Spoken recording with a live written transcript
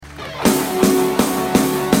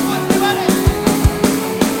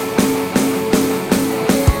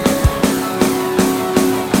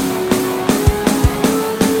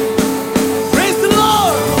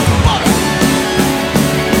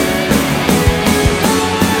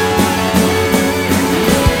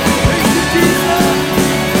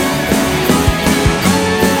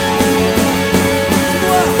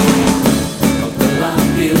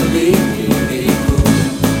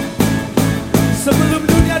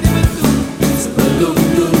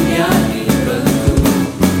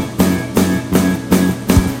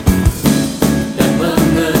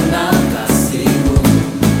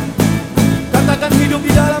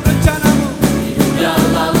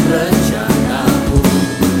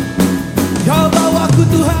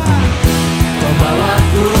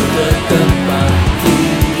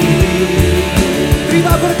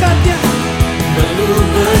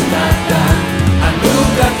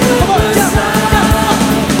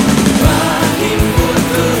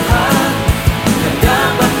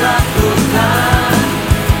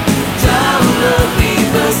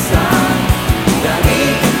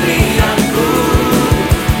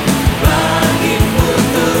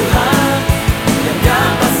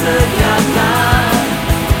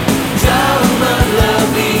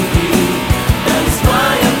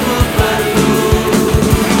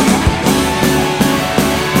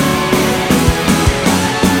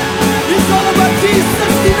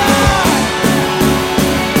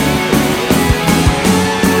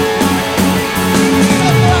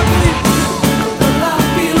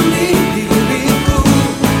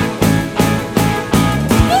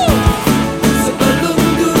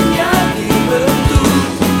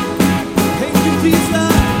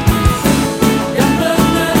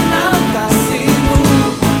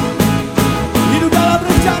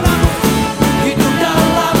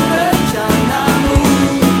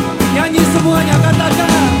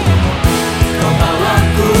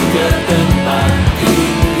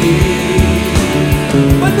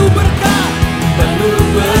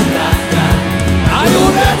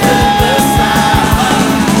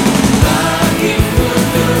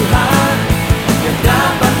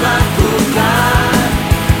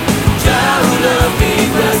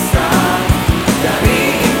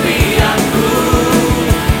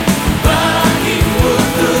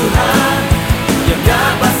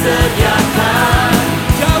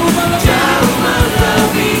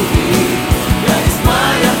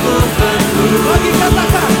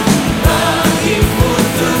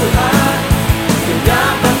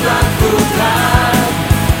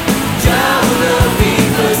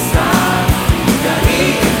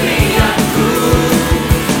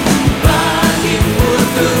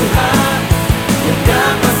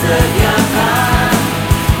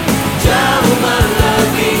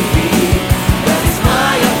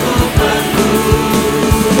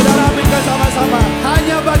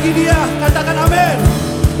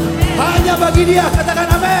bagi Dia, katakan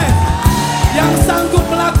amin. Yang sanggup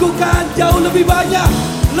melakukan jauh lebih banyak,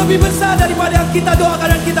 lebih besar daripada yang kita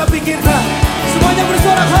doakan dan kita pikirkan. Semuanya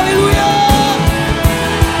bersorak haleluya.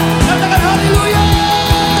 Katakan haleluya.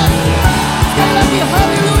 Sekali lagi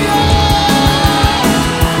haleluya.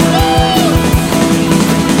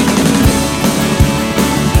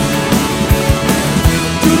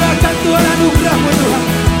 Curahkan Tuhan anugerah-Mu Tuhan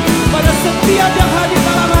pada setiap yang hadir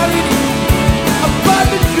malam hari ini.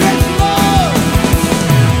 Abundant grace Lord.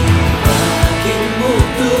 BagiMu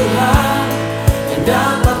Tuhan yang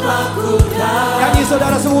dapat lakukan Nyanyi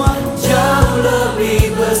saudara semua. jauh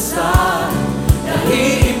lebih besar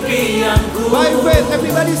dari impianku. By faith,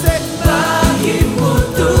 everybody say. BagiMu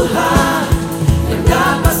Tuhan yang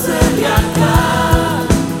dapat sediakan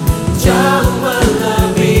jauh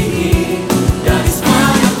melebihi dari semua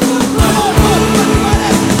yang ku perlu.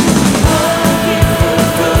 BagiMu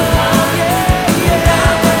Tuhan yang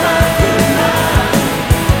dapat lakukan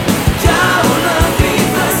jauh lebih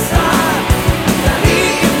besar dari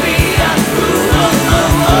impianku.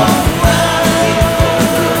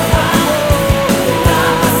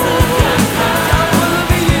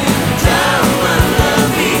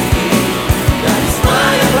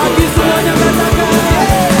 Lagi semuanya katakan.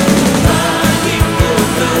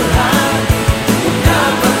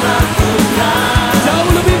 Jauh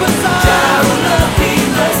lebih besar. Jauh melebihi.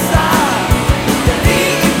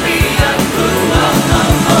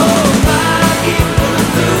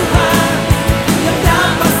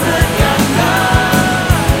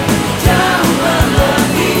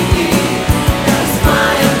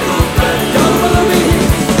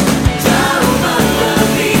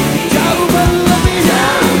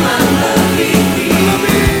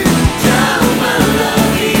 Jauh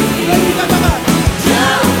melebihi. Lagi katakan.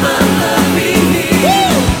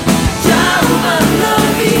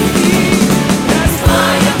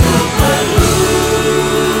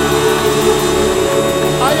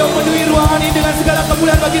 Ayo penuhi ruangan ini dengan segala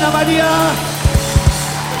kemuliaan bagi nama Dia.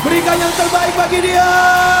 Berikan yang terbaik bagi Dia.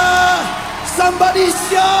 Somebody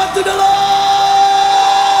shout to the Lord.